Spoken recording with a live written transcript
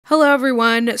Hello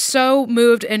everyone, so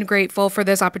moved and grateful for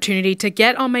this opportunity to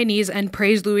get on my knees and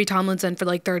praise Louis Tomlinson for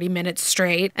like 30 minutes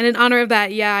straight. And in honor of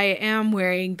that, yeah, I am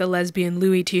wearing the lesbian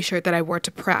Louis t-shirt that I wore to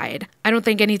Pride. I don't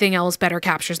think anything else better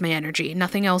captures my energy.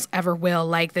 Nothing else ever will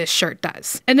like this shirt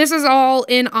does. And this is all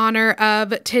in honor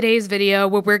of today's video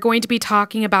where we're going to be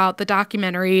talking about the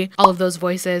documentary, All of Those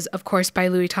Voices, of course, by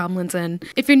Louis Tomlinson.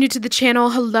 If you're new to the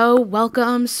channel, hello,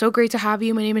 welcome. So great to have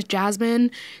you. My name is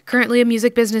Jasmine, currently a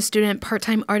music business student,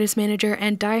 part-time artist manager,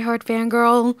 and diehard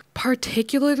fangirl,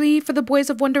 particularly for the boys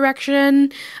of One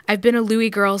Direction. I've been a Louis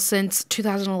girl since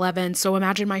 2011, so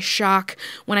imagine my shock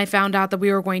when I found out that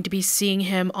we were going to be seeing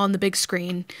him on the big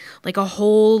screen, like a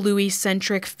whole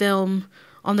Louis-centric film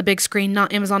on the big screen,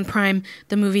 not Amazon Prime,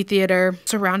 the movie theater,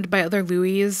 surrounded by other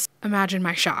Louis. Imagine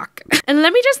my shock. And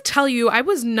let me just tell you, I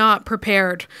was not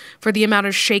prepared for the amount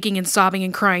of shaking and sobbing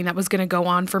and crying that was going to go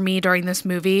on for me during this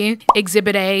movie.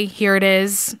 Exhibit A, here it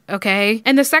is, okay?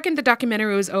 And the second the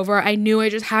documentary was over, I knew I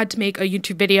just had to make a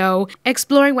YouTube video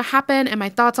exploring what happened and my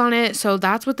thoughts on it, so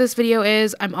that's what this video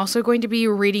is. I'm also going to be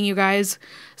reading you guys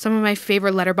some of my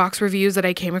favorite Letterboxd reviews that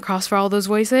I came across for All Those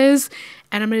Voices,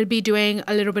 and I'm going to be doing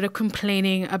a little bit of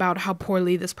complaining about how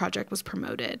poorly this project was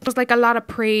promoted. It was like a lot of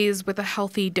praise with a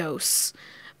healthy dose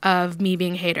of me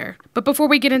being a hater. But before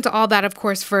we get into all that, of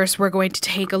course, first we're going to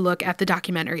take a look at the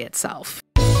documentary itself.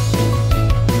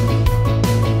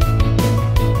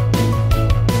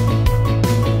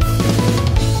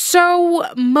 So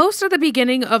most of the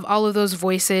beginning of All of Those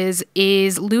Voices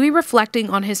is Louis reflecting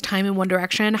on his time in One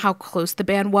Direction, how close the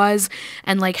band was,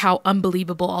 and like how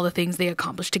unbelievable all the things they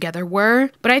accomplished together were.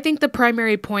 But I think the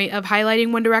primary point of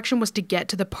highlighting One Direction was to get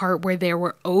to the part where they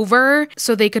were over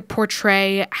so they could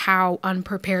portray how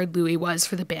unprepared Louis was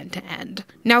for the band to end.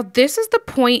 Now, this is the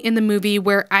point in the movie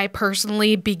where I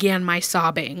personally began my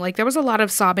sobbing. Like, there was a lot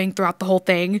of sobbing throughout the whole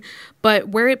thing, but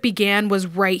where it began was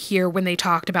right here when they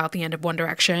talked about the end of One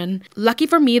Direction. Lucky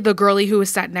for me, the girlie who was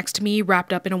sat next to me,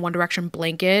 wrapped up in a One Direction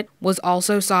blanket, was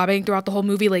also sobbing throughout the whole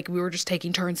movie. Like, we were just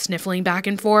taking turns sniffling back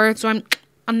and forth. So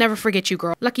I'll never forget you,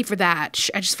 girl. Lucky for that.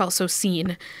 I just felt so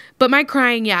seen. But my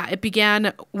crying, yeah, it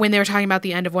began when they were talking about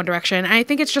the end of One Direction. And I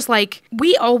think it's just like,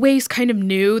 we always kind of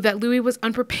knew that Louis was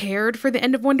unprepared for the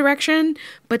end of One Direction,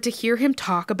 but to hear him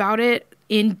talk about it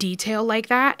in detail like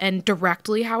that and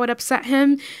directly how it upset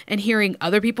him, and hearing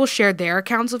other people share their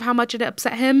accounts of how much it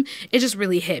upset him, it just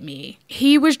really hit me.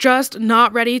 He was just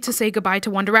not ready to say goodbye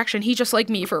to One Direction. He just like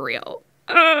me for real.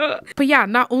 But yeah,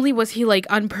 not only was he like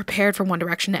unprepared for One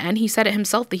Direction to end, he said it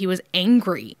himself that he was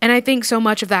angry. And I think so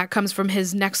much of that comes from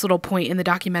his next little point in the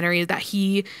documentary, is that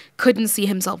he couldn't see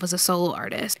himself as a solo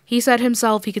artist. He said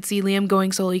himself he could see Liam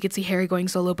going solo, he could see Harry going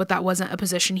solo, but that wasn't a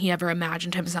position he ever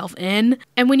imagined himself in.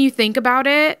 And when you think about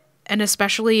it, and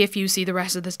especially if you see the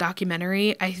rest of this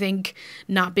documentary, I think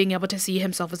not being able to see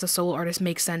himself as a solo artist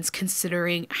makes sense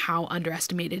considering how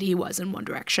underestimated he was in One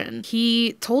Direction.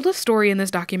 He told a story in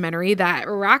this documentary that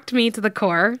rocked me to the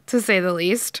core, to say the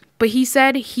least. But he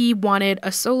said he wanted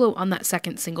a solo on that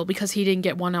second single because he didn't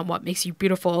get one on What Makes You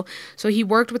Beautiful. So he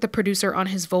worked with the producer on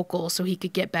his vocals so he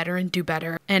could get better and do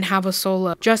better and have a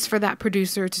solo just for that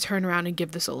producer to turn around and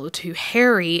give the solo to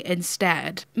Harry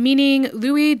instead. Meaning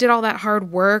Louis did all that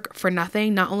hard work for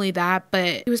nothing. Not only that,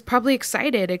 but he was probably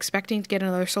excited, expecting to get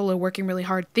another solo, working really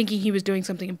hard, thinking he was doing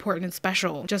something important and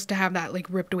special, just to have that like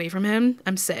ripped away from him.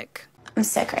 I'm sick. I'm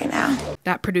sick right now.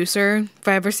 That producer, if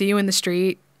I ever see you in the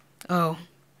street, oh.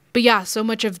 But yeah, so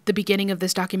much of the beginning of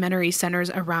this documentary centers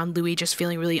around Louis just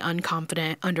feeling really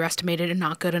unconfident, underestimated, and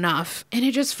not good enough. And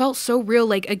it just felt so real.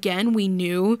 Like, again, we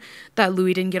knew that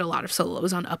Louis didn't get a lot of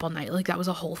solos on Up All Night. Like, that was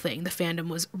a whole thing. The fandom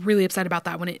was really upset about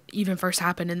that when it even first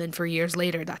happened, and then for years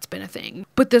later, that's been a thing.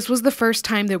 But this was the first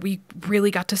time that we really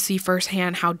got to see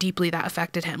firsthand how deeply that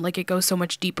affected him. Like, it goes so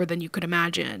much deeper than you could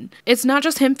imagine. It's not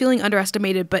just him feeling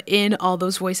underestimated, but in All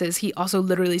Those Voices, he also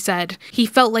literally said he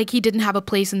felt like he didn't have a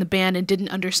place in the band and didn't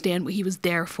understand what he was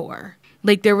there for.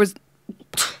 Like, there was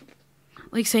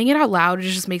like, saying it out loud, it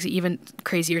just makes it even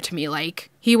crazier to me.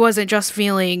 Like, he wasn't just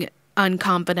feeling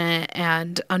unconfident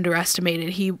and underestimated,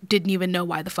 he didn't even know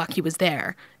why the fuck he was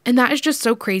there. And that is just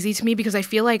so crazy to me because I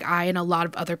feel like I and a lot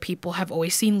of other people have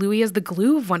always seen Louis as the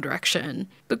glue of One Direction,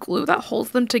 the glue that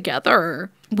holds them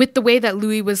together. With the way that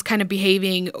Louis was kind of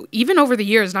behaving, even over the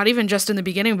years, not even just in the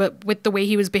beginning, but with the way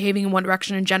he was behaving in One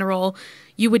Direction in general,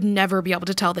 you would never be able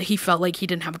to tell that he felt like he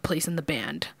didn't have a place in the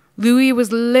band. Louis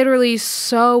was literally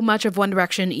so much of One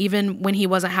Direction, even when he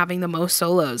wasn't having the most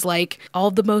solos. Like,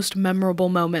 all the most memorable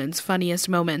moments, funniest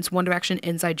moments, One Direction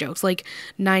inside jokes, like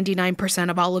 99%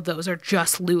 of all of those are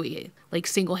just Louis, like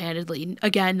single-handedly.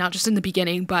 Again, not just in the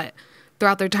beginning, but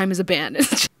throughout their time as a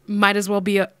band. Might as well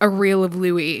be a reel of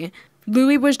Louis.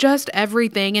 Louis was just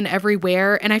everything and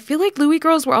everywhere, and I feel like Louis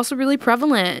girls were also really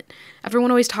prevalent.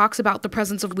 Everyone always talks about the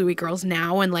presence of Louis girls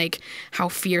now and like how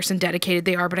fierce and dedicated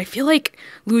they are, but I feel like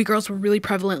Louis girls were really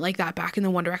prevalent like that back in the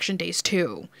One Direction days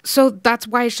too. So that's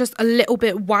why it's just a little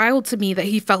bit wild to me that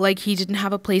he felt like he didn't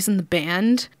have a place in the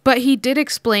band. But he did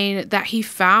explain that he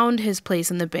found his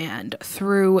place in the band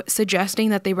through suggesting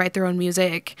that they write their own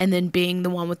music and then being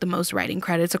the one with the most writing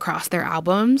credits across their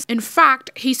albums. In fact,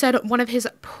 he said one of his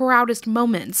proudest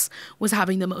moments was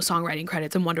having the most songwriting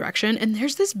credits in One Direction. And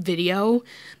there's this video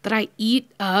that I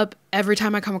eat up every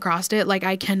time I come across it. Like,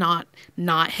 I cannot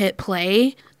not hit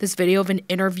play. This video of an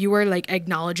interviewer like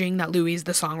acknowledging that Louis is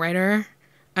the songwriter.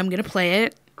 I'm gonna play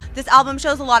it. This album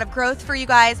shows a lot of growth for you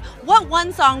guys. What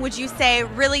one song would you say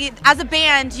really, as a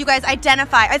band, you guys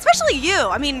identify, especially you?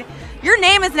 I mean, your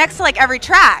name is next to like every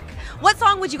track. What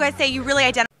song would you guys say you really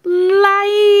identify?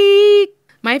 Like,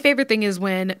 my favorite thing is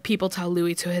when people tell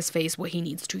Louis to his face what he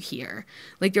needs to hear.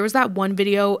 Like, there was that one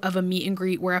video of a meet and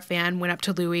greet where a fan went up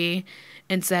to Louis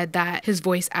and said that his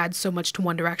voice adds so much to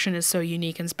One Direction, is so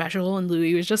unique and special, and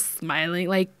Louis was just smiling.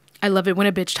 Like, I love it when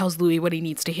a bitch tells Louis what he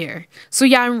needs to hear. So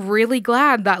yeah, I'm really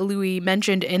glad that Louis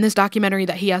mentioned in this documentary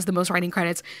that he has the most writing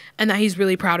credits and that he's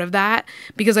really proud of that,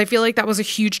 because I feel like that was a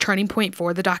huge turning point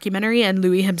for the documentary. And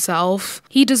Louis himself,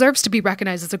 he deserves to be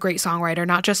recognized as a great songwriter,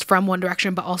 not just from One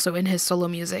Direction, but also in his solo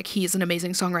music. He's an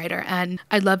amazing songwriter, and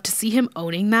I'd love to see him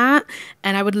owning that.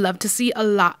 And I would love to see a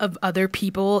lot of other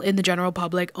people in the general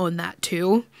public own that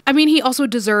too. I mean, he also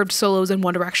deserved solos in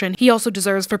One Direction. He also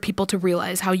deserves for people to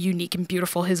realize how unique and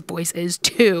beautiful his voice is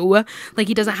too. Like,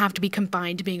 he doesn't have to be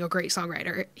confined to being a great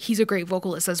songwriter. He's a great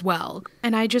vocalist as well.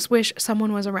 And I just wish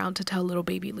someone was around to tell little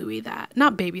baby Louis that.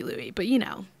 Not baby Louis, but you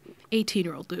know,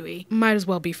 18-year-old Louis. Might as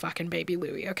well be fucking baby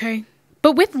Louis, okay?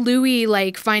 But with Louis,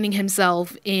 like, finding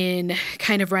himself in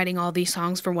kind of writing all these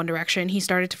songs for One Direction, he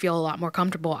started to feel a lot more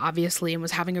comfortable, obviously, and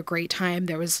was having a great time.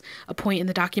 There was a point in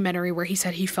the documentary where he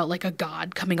said he felt like a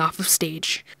god coming off of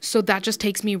stage. So that just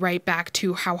takes me right back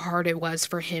to how hard it was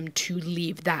for him to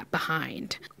leave that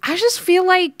behind. I just feel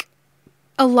like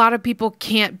a lot of people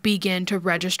can't begin to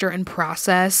register and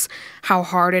process how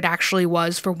hard it actually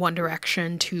was for One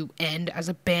Direction to end as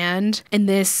a band. And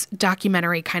this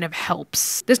documentary kind of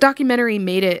helps. This documentary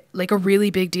made it like a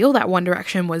really big deal that One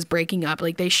Direction was breaking up.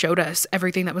 Like, they showed us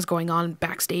everything that was going on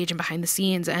backstage and behind the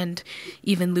scenes. And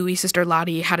even Louis' sister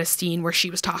Lottie had a scene where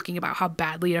she was talking about how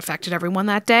badly it affected everyone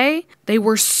that day. They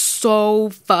were so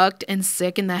fucked and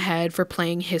sick in the head for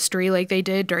playing History like they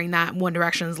did during that One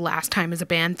Direction's last time as a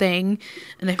band thing.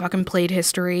 And they fucking played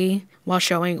History while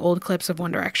showing old clips of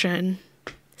One Direction.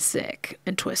 Sick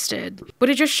and twisted. But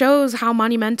it just shows how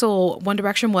monumental One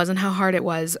Direction was and how hard it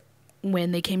was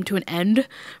when they came to an end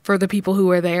for the people who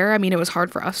were there. I mean, it was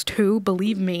hard for us too,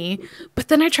 believe me. But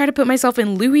then I try to put myself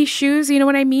in Louis' shoes, you know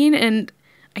what I mean? And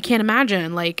I can't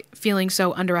imagine, like, feeling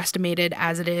so underestimated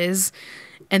as it is,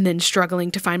 and then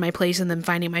struggling to find my place, and then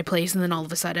finding my place, and then all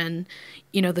of a sudden,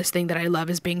 you know, this thing that I love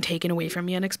is being taken away from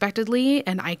me unexpectedly,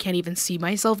 and I can't even see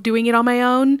myself doing it on my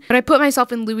own. But I put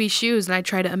myself in Louis' shoes, and I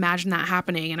try to imagine that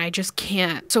happening, and I just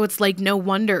can't. So it's like, no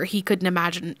wonder he couldn't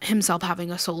imagine himself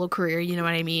having a solo career, you know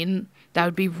what I mean? That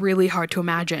would be really hard to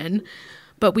imagine.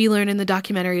 But we learn in the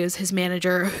documentary it was his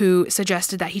manager who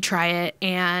suggested that he try it,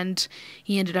 and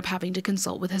he ended up having to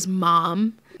consult with his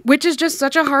mom, which is just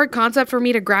such a hard concept for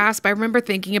me to grasp. I remember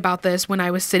thinking about this when I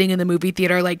was sitting in the movie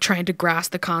theater, like, trying to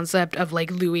grasp the concept of,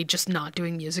 like, Louis just not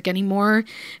doing music anymore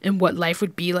and what life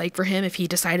would be like for him if he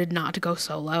decided not to go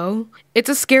solo. It's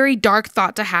a scary, dark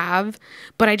thought to have,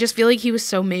 but I just feel like he was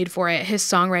so made for it. His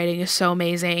songwriting is so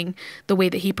amazing. The way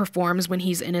that he performs when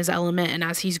he's in his element and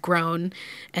as he's grown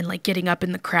and, like, getting up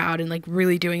in the crowd and, like,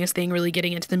 really doing his thing, really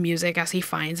getting into the music as he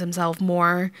finds himself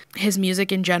more. His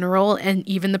music in general, and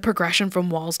even the progression from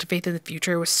Walls to Faith in the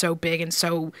Future, was so big and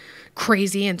so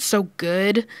crazy and so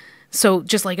good. So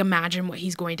just, like, imagine what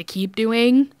he's going to keep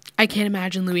doing. I can't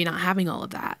imagine Louis not having all of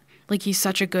that. Like, he's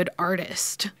such a good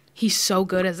artist. He's so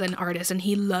good as an artist, and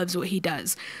he loves what he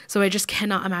does. So I just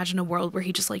cannot imagine a world where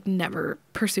he just, like, never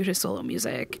pursued his solo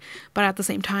music. But at the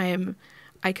same time,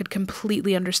 I could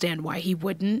completely understand why he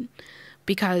wouldn't,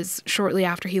 because shortly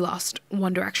after he lost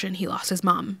One Direction, he lost his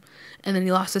mom. And then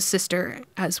he lost his sister,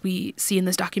 as we see in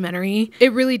this documentary.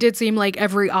 It really did seem like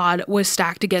every odd was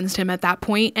stacked against him at that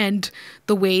point, and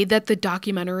the way that the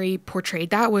documentary portrayed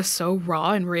that was so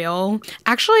raw and real.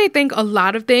 Actually, I think a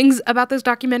lot of things about this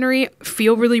documentary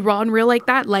feel really raw and real like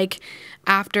that. Like,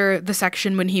 after the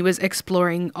section when he was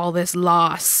exploring all this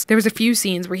loss, there was a few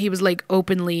scenes where he was, like,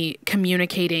 openly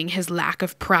communicating his lack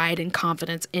of pride and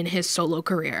confidence in his solo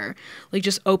career. Like,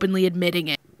 just openly admitting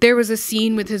it. There was a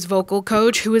scene with his vocal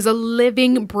coach, who is a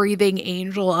living, breathing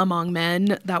angel among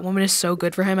men. That woman is so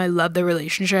good for him. I love the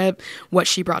relationship. What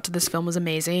she brought to this film was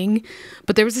amazing.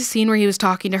 But there was a scene where he was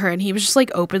talking to her and he was just like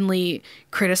openly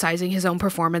criticizing his own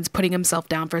performance, putting himself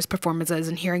down for his performances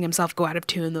and hearing himself go out of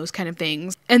tune, those kind of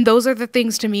things. And those are the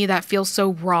things to me that feel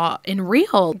so raw and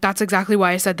real. That's exactly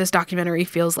why I said this documentary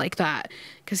feels like that,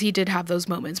 because he did have those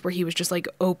moments where he was just like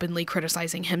openly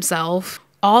criticizing himself,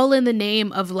 all in the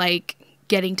name of like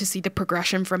getting to see the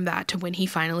progression from that to when he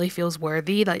finally feels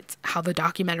worthy. That's how the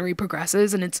documentary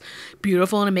progresses, and it's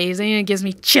beautiful and amazing. It gives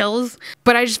me chills.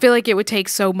 But I just feel like it would take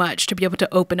so much to be able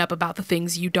to open up about the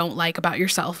things you don't like about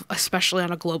yourself, especially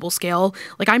on a global scale.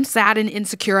 Like, I'm sad and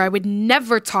insecure. I would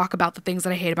never talk about the things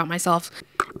that I hate about myself.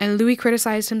 And Louis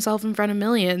criticized himself in front of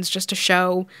millions just to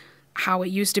show how it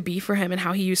used to be for him and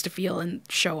how he used to feel, and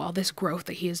show all this growth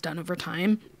that he has done over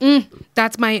time.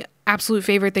 That's my absolute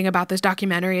favorite thing about this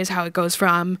documentary, is how it goes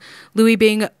from Louis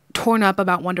being torn up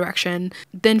about One Direction,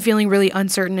 then feeling really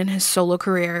uncertain in his solo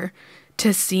career,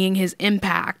 to seeing his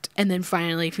impact, and then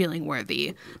finally feeling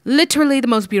worthy. Literally the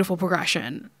most beautiful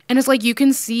progression. And it's like you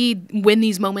can see when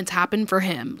these moments happen for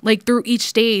him. Like through each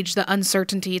stage, the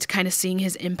uncertainty to kind of seeing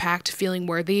his impact, feeling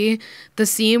worthy. The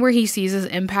scene where he sees his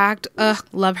impact,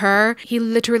 love her. He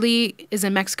literally is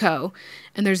in Mexico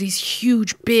and there's these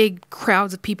huge, big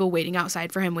crowds of people waiting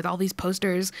outside for him with all these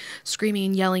posters, screaming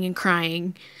and yelling and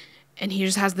crying. And he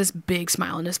just has this big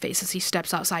smile on his face as he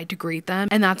steps outside to greet them.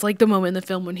 And that's like the moment in the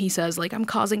film when he says, like, I'm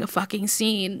causing a fucking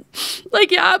scene. Like,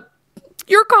 yeah,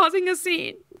 you're causing a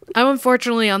scene. I'm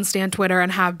unfortunately on Stan Twitter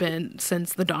and have been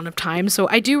since the dawn of time. So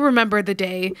I do remember the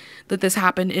day that this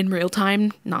happened in real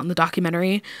time, not in the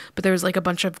documentary, but there was like a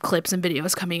bunch of clips and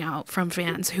videos coming out from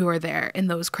fans who were there in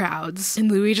those crowds. And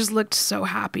Louis just looked so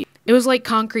happy. It was like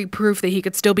concrete proof that he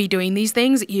could still be doing these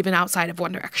things even outside of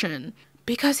One Direction.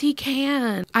 Because he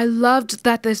can. I loved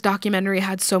that this documentary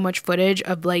had so much footage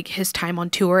of like his time on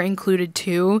tour included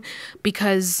too,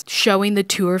 because showing the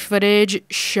tour footage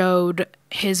showed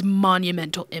his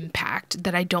monumental impact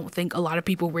that I don't think a lot of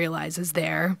people realize is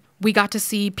there. We got to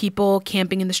see people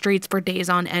camping in the streets for days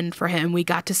on end for him. We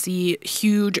got to see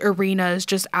huge arenas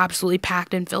just absolutely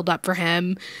packed and filled up for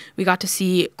him. We got to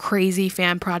see crazy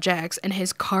fan projects and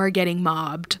his car getting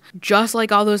mobbed. Just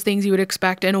like all those things you would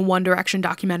expect in a One Direction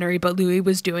documentary, but Louis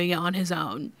was doing it on his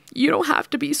own. You don't have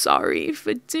to be sorry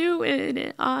for doing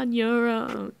it on your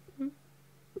own.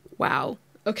 Wow.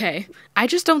 Okay. I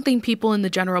just don't think people in the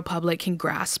general public can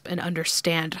grasp and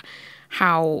understand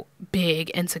how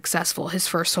big and successful his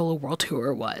first solo world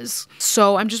tour was.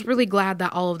 So I'm just really glad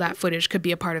that all of that footage could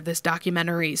be a part of this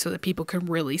documentary so that people can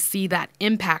really see that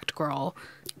impact, girl.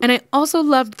 And I also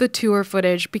loved the tour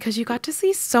footage because you got to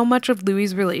see so much of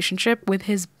Louis' relationship with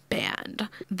his band.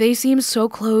 They seem so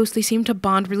close, they seem to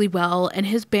bond really well, and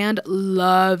his band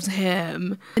loves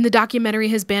him. In the documentary,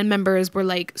 his band members were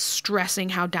like stressing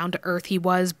how down to earth he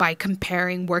was by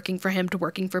comparing working for him to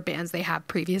working for bands they had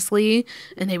previously,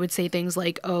 and they would say things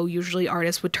like, oh, usually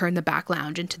artists would turn the back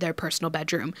lounge into their personal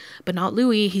bedroom, but not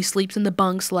Louis, he sleeps in the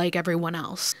bunks like everyone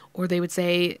else. Or they would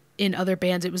say in other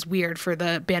bands it was weird for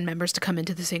the band members to come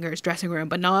into the singer's dressing room,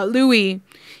 but not Louis.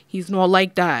 He's not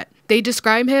like that. They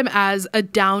describe him as a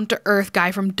down-to-earth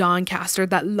guy from Doncaster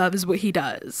that loves what he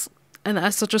does. And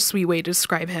that's such a sweet way to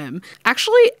describe him.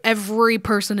 Actually, every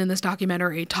person in this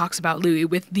documentary talks about Louis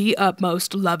with the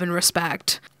utmost love and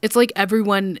respect. It's like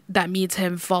everyone that meets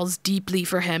him falls deeply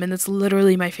for him, and it's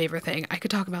literally my favorite thing. I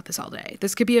could talk about this all day.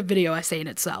 This could be a video essay in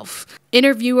itself.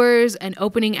 Interviewers and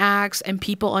opening acts and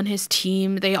people on his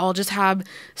team, they all just have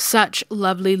such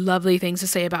lovely, lovely things to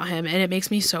say about him, and it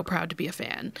makes me so proud to be a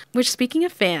fan. Which, speaking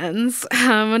of fans,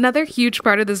 another huge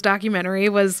part of this documentary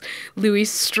was Louis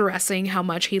stressing how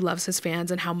much he loves his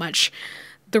fans and how much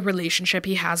the relationship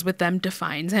he has with them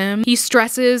defines him. He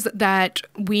stresses that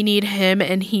we need him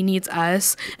and he needs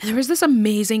us. And there was this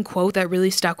amazing quote that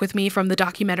really stuck with me from the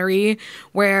documentary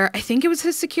where I think it was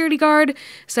his security guard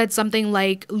said something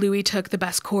like Louis took the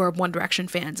best core of One Direction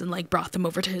fans and like brought them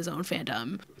over to his own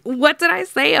fandom. What did I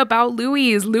say about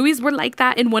Louis? Louis were like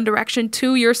that in One Direction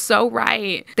too. You're so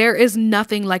right. There is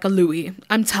nothing like a Louis.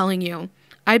 I'm telling you.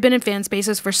 I've been in fan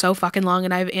spaces for so fucking long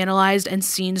and I've analyzed and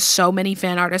seen so many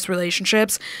fan artist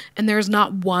relationships and there's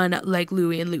not one like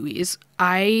Louis and Louis.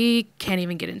 I can't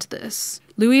even get into this.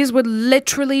 Louis would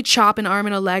literally chop an arm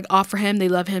and a leg off for him. They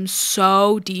love him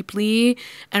so deeply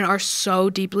and are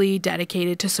so deeply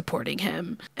dedicated to supporting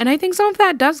him. And I think some of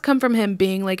that does come from him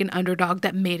being like an underdog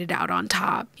that made it out on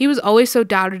top. He was always so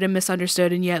doubted and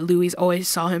misunderstood, and yet Louis always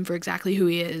saw him for exactly who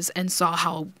he is and saw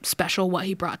how special what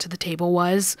he brought to the table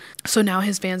was. So now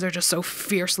his fans are just so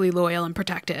fiercely loyal and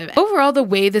protective. Overall, the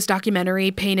way this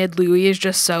documentary painted Louis is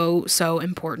just so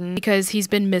important because he's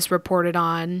been misreported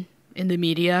on in the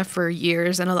media for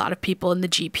years, and a lot of people in the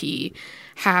GP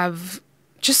have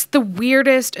just the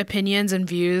weirdest opinions and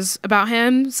views about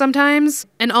him sometimes.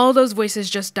 And All Those Voices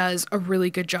just does a really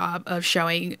good job of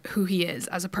showing who he is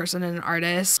as a person and an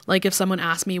artist. Like, if someone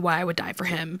asked me why I would die for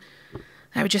him,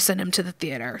 I would just send him to the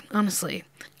theater, honestly.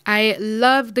 I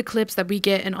love the clips that we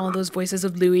get in All Those Voices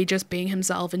of Louis just being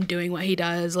himself and doing what he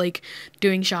does, like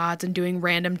doing shots and doing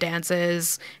random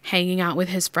dances, hanging out with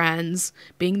his friends,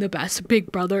 being the best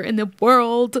big brother in the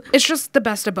world. It's just the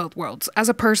best of both worlds. As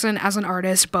a person, as an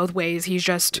artist, both ways, he's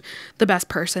just the best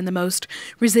person, the most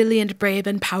resilient, brave,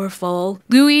 and powerful.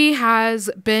 Louis has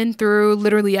been through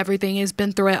literally everything. He's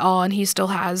been through it all, and he still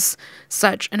has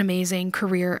such an amazing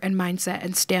career and mindset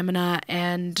and stamina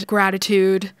and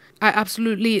gratitude. I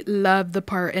absolutely love the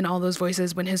part in All Those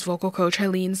Voices when his vocal coach,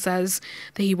 Helene, says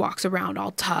that he walks around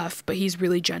all tough, but he's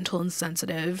really gentle and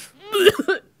sensitive.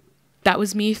 That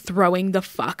was me throwing the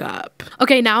fuck up.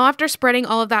 Okay, now after spreading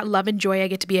all of that love and joy, I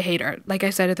get to be a hater, like I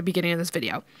said at the beginning of this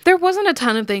video. There wasn't a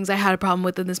ton of things I had a problem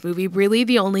with in this movie. Really,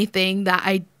 the only thing that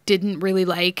I didn't really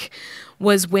like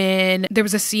was when there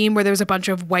was a scene where there was a bunch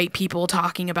of white people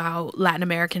talking about Latin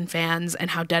American fans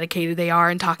and how dedicated they are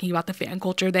and talking about the fan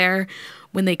culture there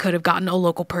when they could have gotten a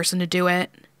local person to do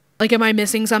it. Like, am I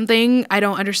missing something? I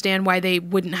don't understand why they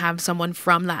wouldn't have someone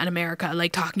from Latin America,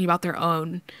 like, talking about their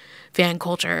own fan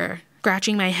culture.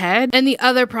 Scratching my head. And the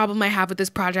other problem I have with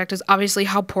this project is obviously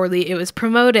how poorly it was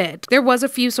promoted. There was a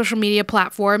few social media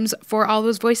platforms for All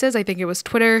Those Voices. I think it was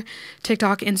Twitter,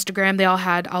 TikTok, Instagram. They all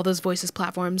had All Those Voices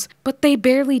platforms, but they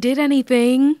barely did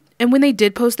anything. And when they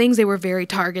did post things, they were very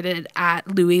targeted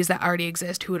at Louis that already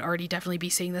exist, who would already definitely be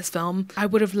seeing this film. I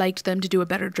would have liked them to do a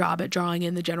better job at drawing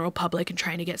in the general public and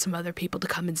trying to get some other people to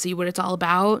come and see what it's all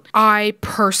about. I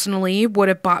personally would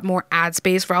have bought more ad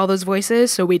space for All Those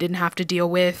Voices so we didn't have to deal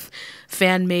with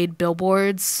fan-made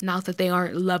billboards. Not that they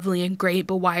aren't lovely and great,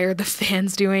 but why are the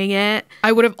fans doing it?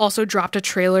 I would have also dropped a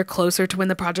trailer closer to when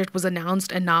the project was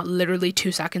announced and not literally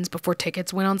 2 seconds before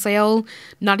tickets went on sale.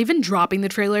 Not even dropping the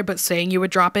trailer, but saying you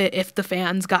would drop it if the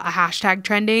fans got a hashtag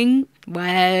trending.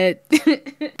 What?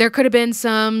 There could have been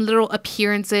some little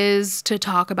appearances to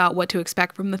talk about what to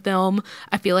expect from the film.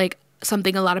 I feel like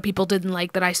something a lot of people didn't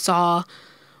like that I saw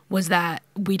was that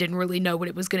we didn't really know what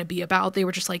it was going to be about. They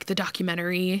were just like the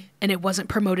documentary, and it wasn't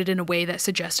promoted in a way that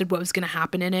suggested what was going to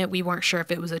happen in it. We weren't sure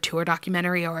if it was a tour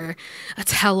documentary or a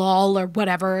tell-all or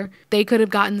whatever. They could have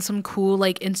gotten some cool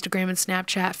like Instagram and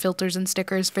Snapchat filters and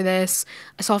stickers for this.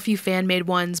 I saw a few fan-made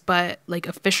ones, but like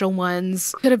official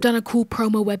ones. Could have done a cool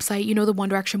promo website. You know, the One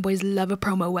Direction boys love a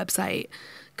promo website.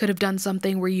 Could have done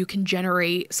something where you can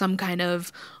generate some kind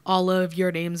of all of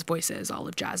Your Name's voices, all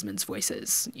of Jasmine's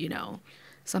voices, you know.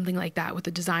 Something like that with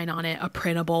a design on it, a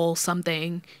printable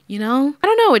something, you know? I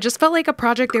don't know, it just felt like a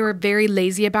project they were very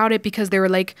lazy about it because they were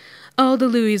like, oh, the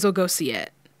Louis will go see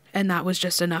it. And that was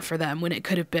just enough for them when it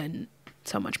could have been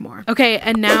so much more. Okay,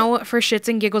 and now for shits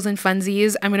and giggles and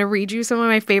funsies, I'm gonna read you some of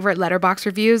my favorite Letterboxd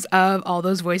reviews of All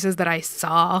Those Voices that I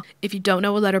saw. If you don't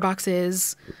know what Letterboxd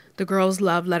is, the girls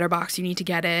love Letterboxd. You need to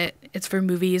get it. It's for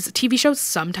movies, TV shows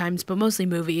sometimes, but mostly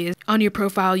movies. On your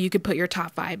profile, you could put your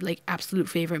top 5 like absolute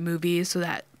favorite movies so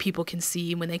that people can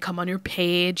see when they come on your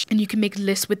page. And you can make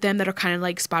lists with them that are kind of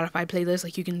like Spotify playlists.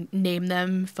 Like you can name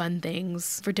them fun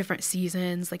things for different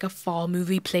seasons, like a fall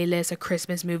movie playlist, a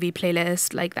Christmas movie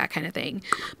playlist, like that kind of thing.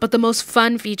 But the most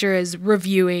fun feature is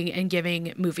reviewing and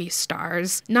giving movies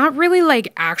stars. Not really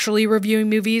like actually reviewing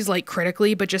movies like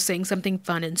critically, but just saying something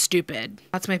fun and stupid.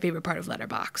 That's my favorite part of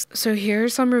Letterboxd. So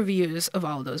here's some reviews of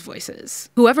All Those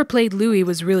Voices. Whoever played Louis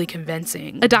was really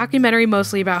convincing. A documentary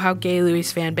mostly about how gay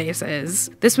Louis' fan base is.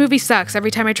 This movie sucks.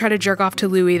 Every time I try to jerk off to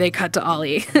Louis, they cut to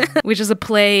Ollie, which is a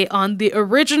play on the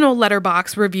original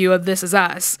Letterboxd review of This Is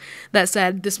Us that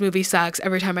said, this movie sucks.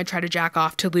 Every time I try to jack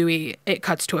off to Louis, it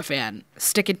cuts to a fan.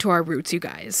 Stick it to our roots, you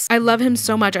guys. I love him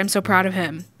so much. I'm so proud of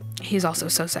him. He's also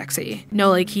so sexy.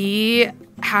 No, like he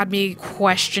had me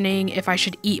questioning if I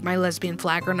should eat my lesbian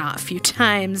flag or not a few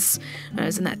times when I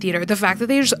was in that theater. The fact that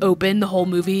they just opened the whole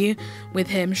movie with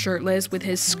him shirtless with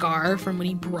his scar from when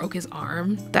he broke his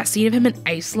arm. That scene of him in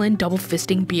Iceland double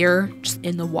fisting beer just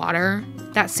in the water.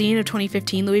 That scene of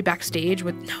 2015 Louis backstage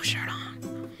with no shirt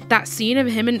on. That scene of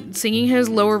him and singing his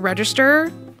lower register,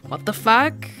 what the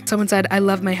fuck? Someone said, I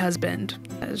love my husband.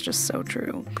 That is just so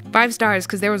true. 5 stars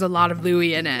because there was a lot of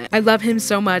Louis in it. I love him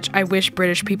so much. I wish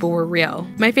British people were real.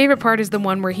 My favorite part is the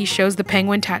one where he shows the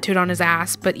penguin tattooed on his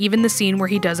ass, but even the scene where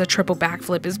he does a triple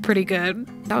backflip is pretty good.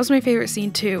 That was my favorite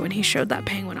scene too, when he showed that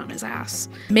penguin on his ass.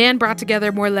 Man brought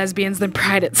together more lesbians than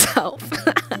Pride itself.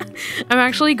 I'm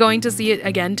actually going to see it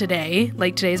again today.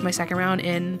 Like, today's my second round.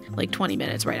 In like 20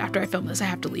 minutes right after I film this, I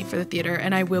have to leave for the theater,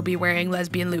 and I will be wearing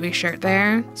lesbian Louis shirt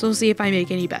there. So we'll see if I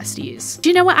make any besties. Do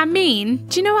you know what I mean?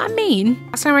 Do you know what I mean?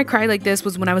 Last time I cried like this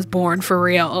was when I was born, for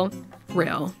real.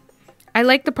 Real. I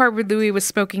like the part where Louis was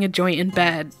smoking a joint in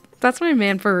bed. That's my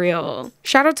man for real.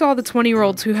 Shout out to all the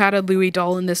 20-year-olds who had a Louis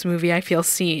doll in this movie. I feel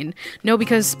seen. No,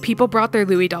 because people brought their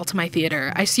Louis doll to my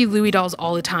theater. I see Louis dolls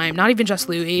all the time. Not even just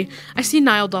Louis. I see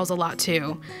Niall dolls a lot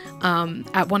too.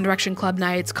 At One Direction club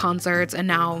nights, concerts, and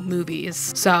now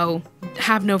movies. So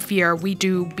have no fear, we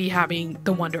do be having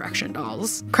the One Direction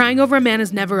dolls. Crying over a man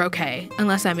is never okay,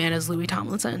 unless that man is Louis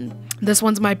Tomlinson. This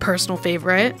one's my personal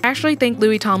favorite. I actually think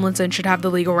Louis Tomlinson should have the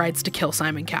legal rights to kill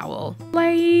Simon Cowell.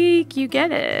 Like, you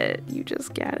get it. You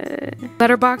just get it.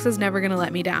 Letterboxd is never gonna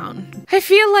let me down. I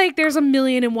feel like there's a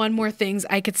million and one more things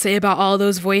I could say about all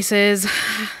those voices.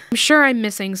 I'm sure I'm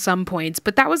missing some points,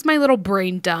 but that was my little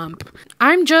brain dump.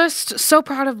 I'm just so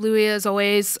proud of Louis as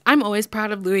always. I'm always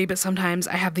proud of Louis, but sometimes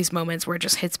I have these moments where it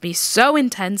just hits me so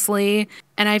intensely,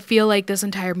 and I feel like this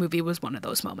entire movie was one of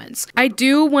those moments. I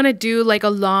do want to do like a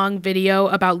long video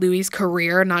about Louis's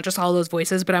career, not just all those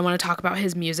voices, but I want to talk about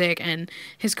his music and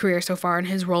his career so far and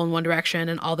his role in One Direction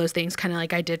and all those things, kind of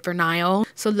like I did for Niall.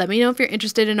 So let me know if you're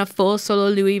interested in a full solo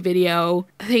Louis video.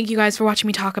 Thank you guys for watching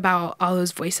me talk about all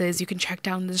those voices. You can check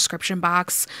down in the description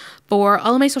box for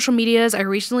all of my social medias. I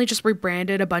recently just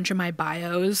rebranded a bunch of my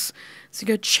bios, so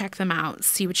go check them out,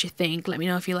 see what you think. Let me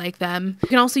know if you like them. You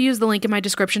can also use the link in my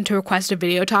description to request a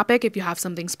video topic. If you have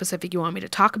something specific you want me to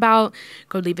talk about,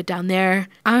 go leave it down there.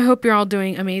 I hope you're all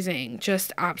doing amazing,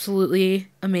 just absolutely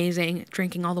amazing,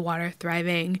 drinking all the water,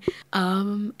 thriving,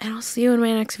 and I'll see you in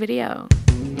my next video.